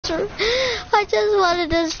I just wanted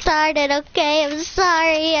to start it, okay? I'm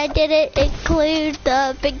sorry I didn't include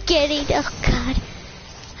the beginning. Oh, God.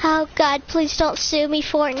 Oh, God, please don't sue me,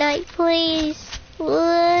 Fortnite. Please.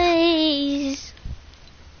 Please.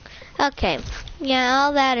 Okay. Yeah,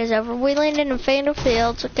 all that is over. We landed in Fandle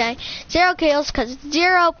Fields, okay? 0 kills because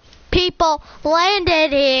 0 people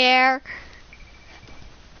landed here.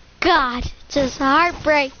 God, it's just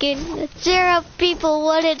heartbreaking. 0 people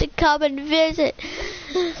wanted to come and visit.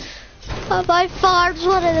 My farm's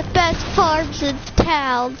one of the best farms in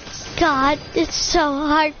town. God, it's so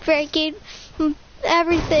heartbreaking.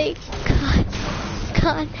 Everything.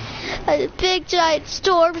 God. A big giant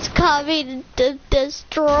storm's coming to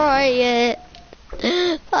destroy it.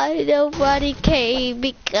 Nobody came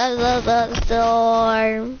because of the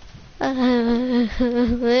storm.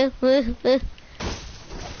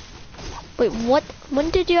 Wait, what? When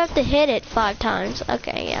did you have to hit it 5 times?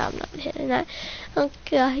 Okay, yeah, I'm not hitting that.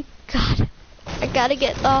 Okay, God. I gotta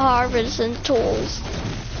get the harvesting tools.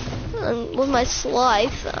 And with my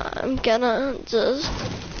scythe, I'm gonna just...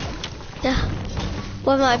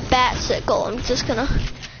 with my bat sickle, I'm just gonna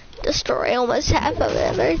destroy almost half of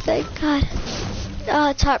everything. God. Oh,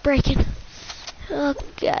 it's heartbreaking. Oh,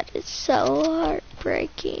 God, it's so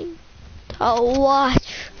heartbreaking to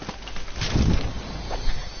watch.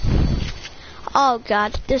 Oh,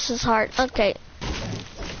 God, this is hard. Okay.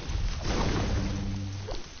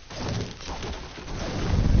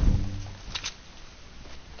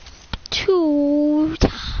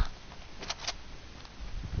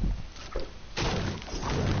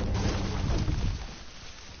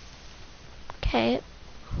 Okay.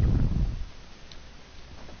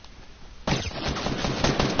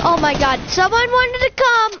 Oh my God, someone wanted to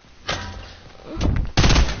come.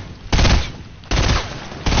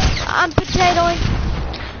 I'm potatoing.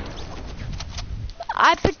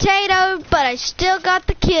 I potatoed, but I still got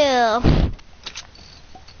the kill.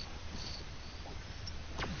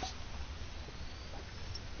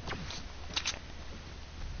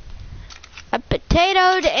 I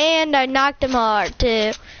potatoed and I knocked him hard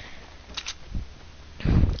too.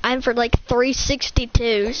 I'm for like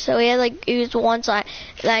 362, so he had like used one side,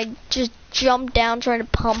 and I just jumped down trying to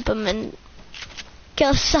pump him and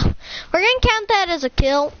kill some. We're gonna count that as a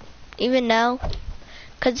kill, even though,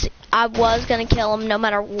 cause I was gonna kill him no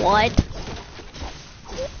matter what,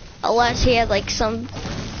 unless he had like some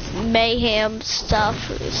mayhem stuff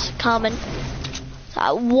was coming. So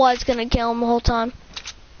I was gonna kill him the whole time.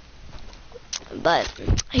 But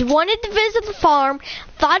he wanted to visit the farm,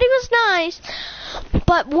 thought he was nice,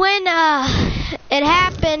 but when it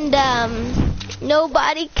happened,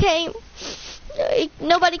 nobody came.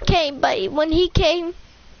 Nobody came, but when he came,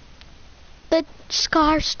 the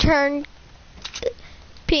scars turned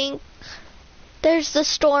pink. There's the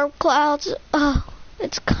storm clouds. Oh,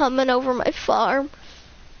 it's coming over my farm.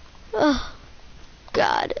 Oh,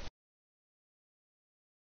 God.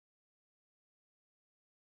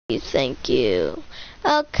 Thank you.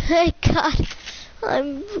 Okay, God.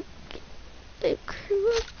 I'm... Thank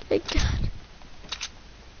God.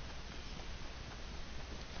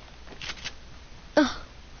 Oh.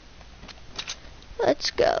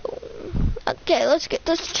 Let's go. Okay, let's get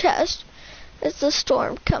this chest. As the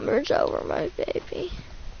storm comes over my baby.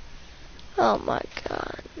 Oh my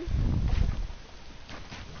God.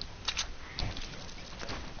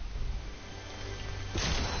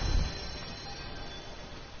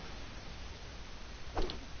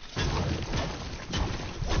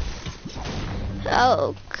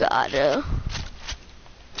 Oh God.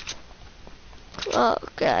 Oh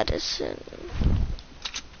God.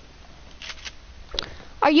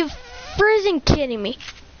 Are you freaking kidding me?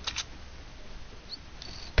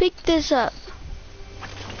 Pick this up.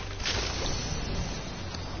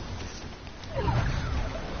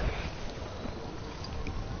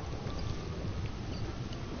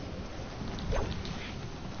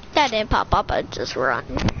 That didn't pop up, I just run.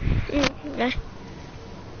 Okay.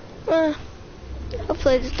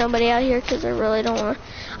 Hopefully there's nobody out here because I really don't want to.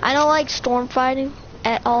 I don't like storm fighting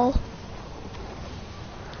at all.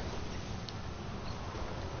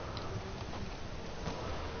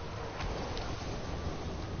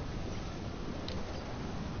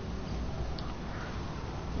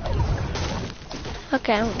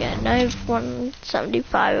 Okay, I'm good. I have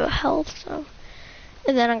 175 of health, so.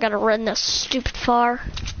 And then I gotta run this stupid far.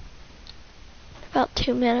 About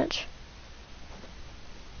 2 minutes.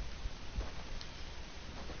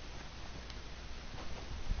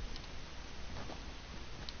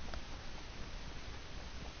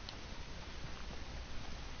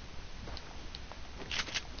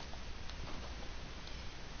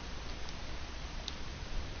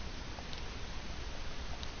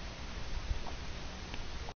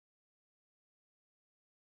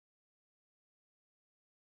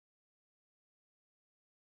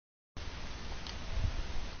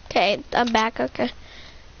 Okay, I'm back, okay.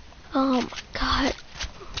 Oh my god.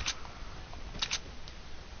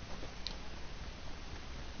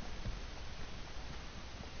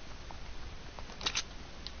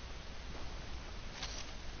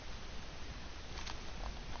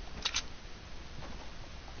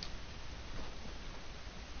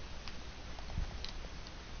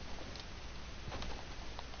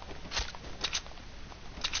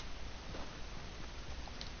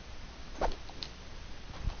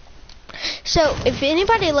 So, if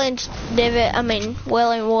anybody lands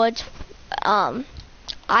Wailing Woods, I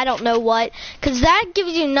don't know what, because that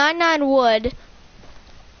gives you 99 wood,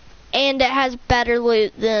 and it has better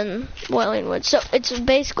loot than Wailing Woods. So, it's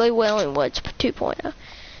basically Wailing Woods 2.0.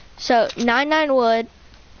 So, 99 wood,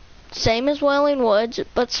 same as Wailing Woods,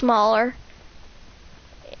 but smaller,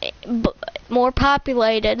 more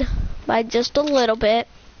populated by just a little bit,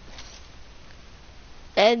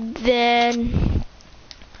 and then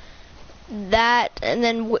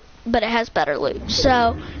but it has better loot.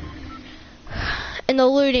 So, and the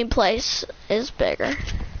looting place is bigger.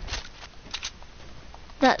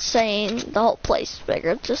 Not saying the whole place is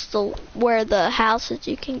bigger, just where the houses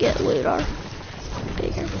you can get loot are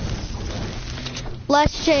bigger.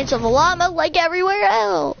 Less chance of a llama like everywhere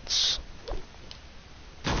else.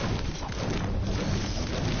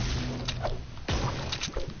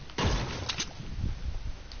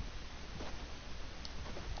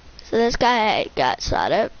 So this guy got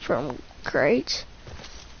shot up from crates,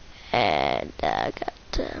 and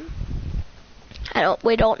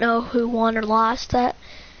we don't know who won or lost that.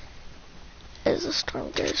 As the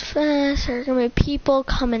storm goes fast, there are gonna be people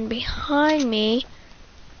coming behind me.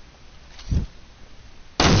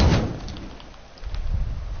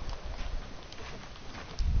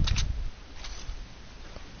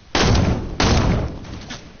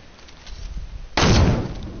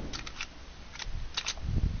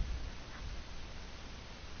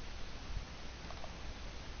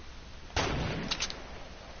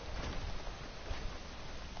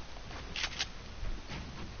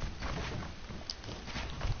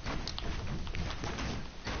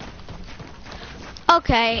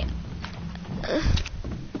 Okay.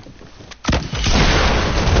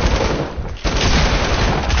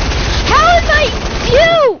 How is my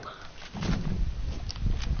view?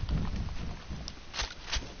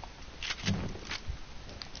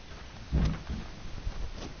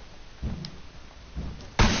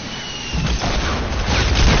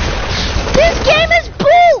 This game is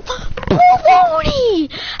baloney.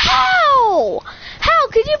 How? How?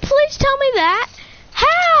 Could you please tell me that?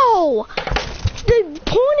 How? The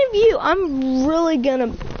point of view, I'm really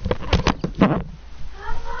gonna...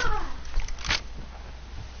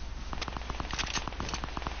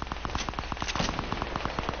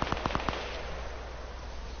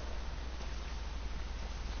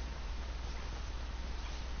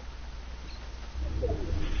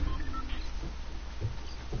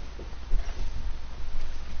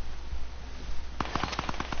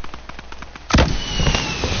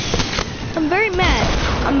 I'm very mad.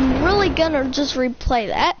 I'm really gonna just replay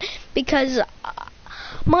that because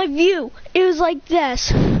my view, it was like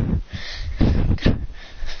this.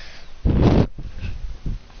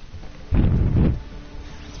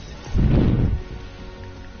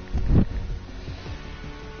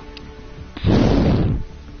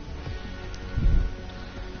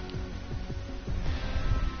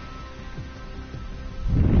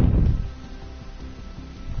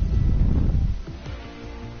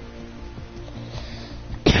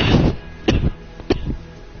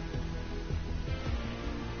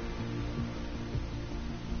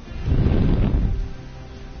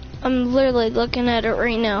 I'm literally looking at it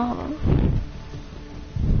right now.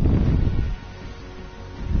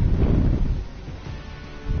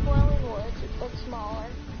 Wailing Woods, but smaller.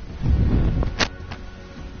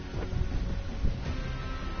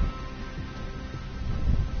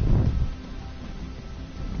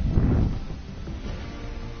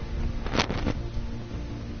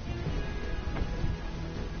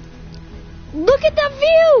 Look at that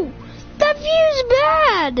view! That view's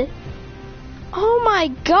bad! Oh my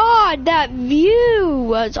god, that view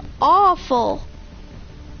was awful.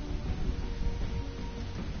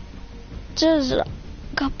 Just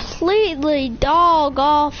completely dog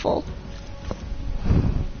awful.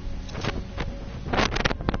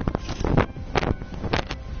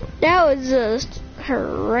 That was just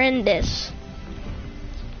horrendous.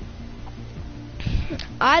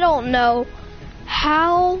 I don't know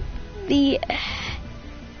how the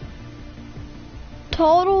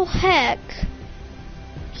total heck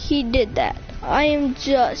he did that. I am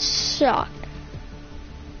just shocked.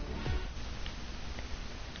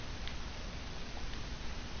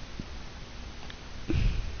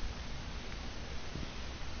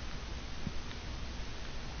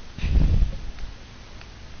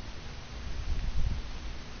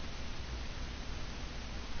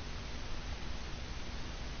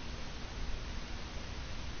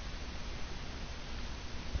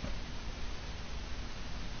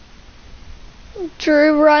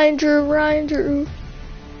 Drew, Ryan, Drew, Ryan, Drew.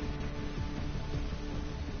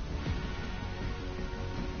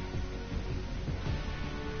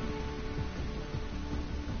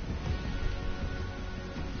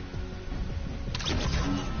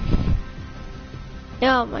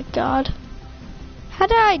 Oh my god. How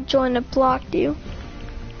did I join a blocked you?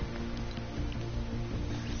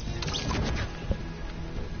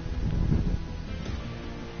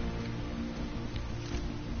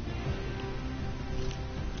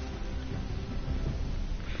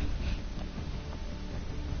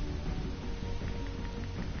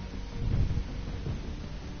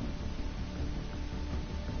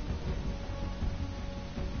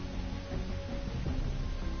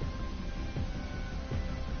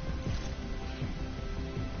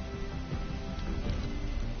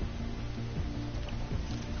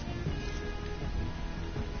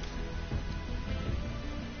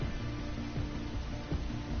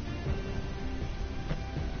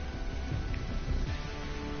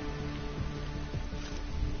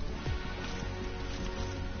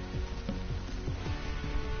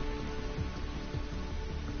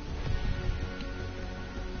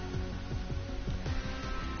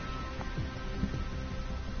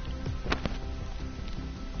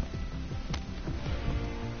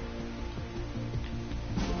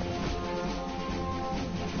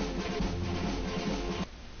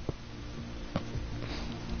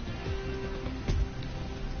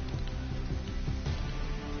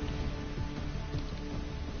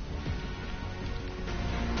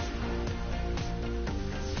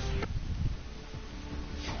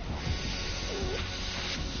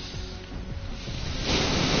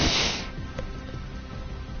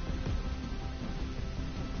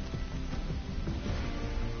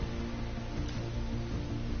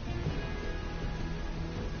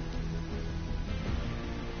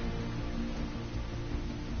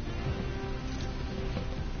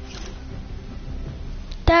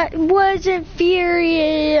 That wasn't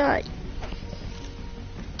furious.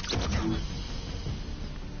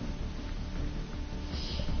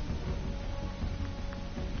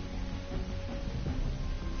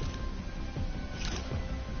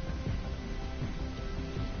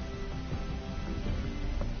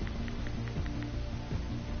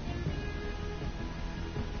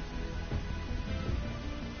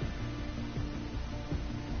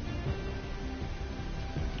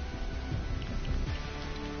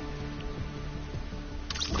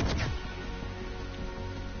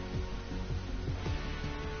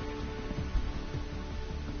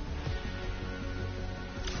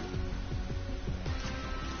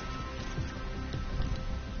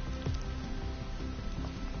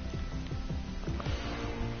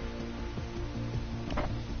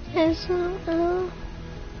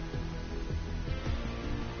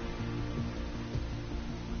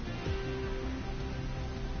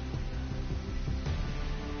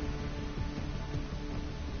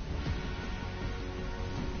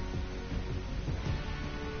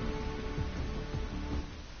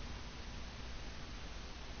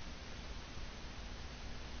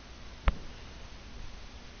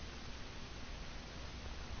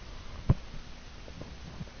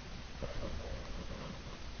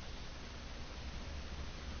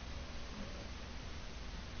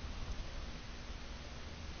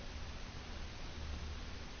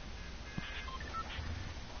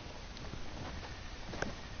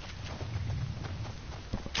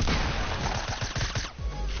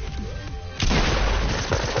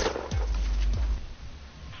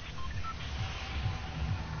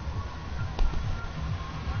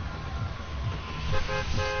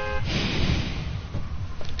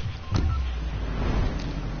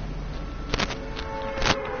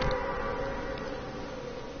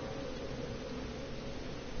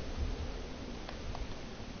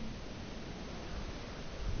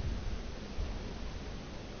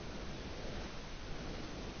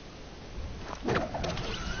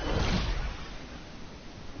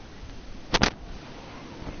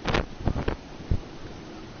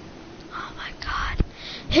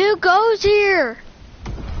 Who goes here?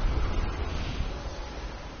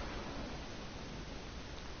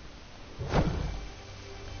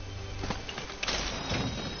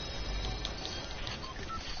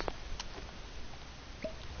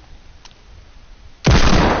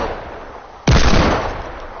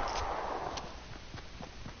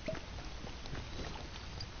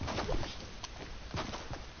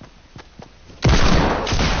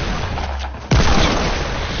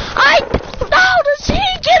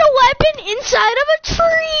 Inside of a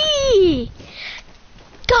tree!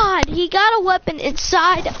 God, he got a weapon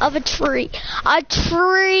inside of a tree. A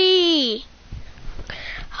tree!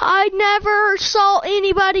 I never saw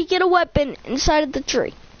anybody get a weapon inside of the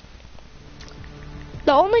tree.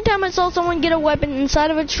 The only time I saw someone get a weapon inside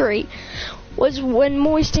of a tree was when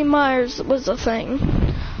Moisty Myers was a thing.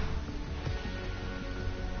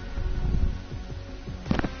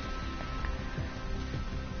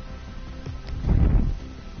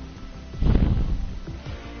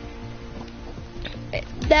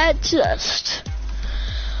 That just...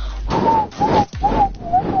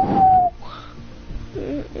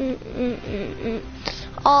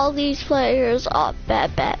 All these players are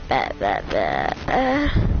bad.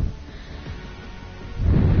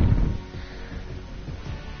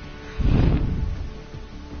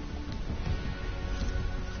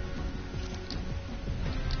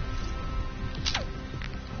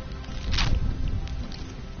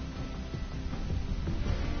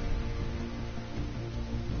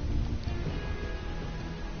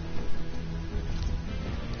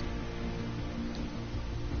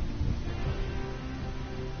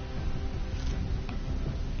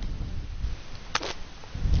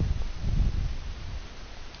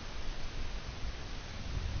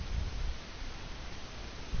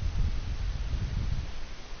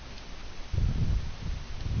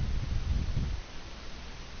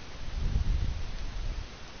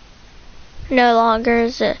 No longer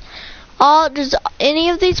is it. Does any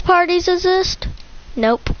of these parties exist?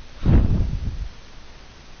 Nope.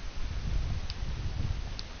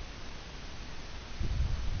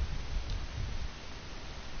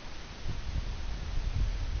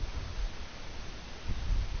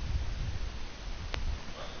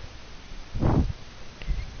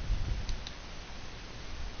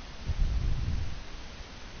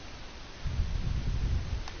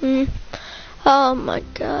 Oh my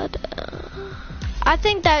god. I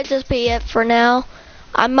think that'd just be it for now.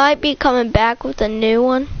 I might be coming back with a new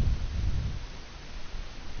one.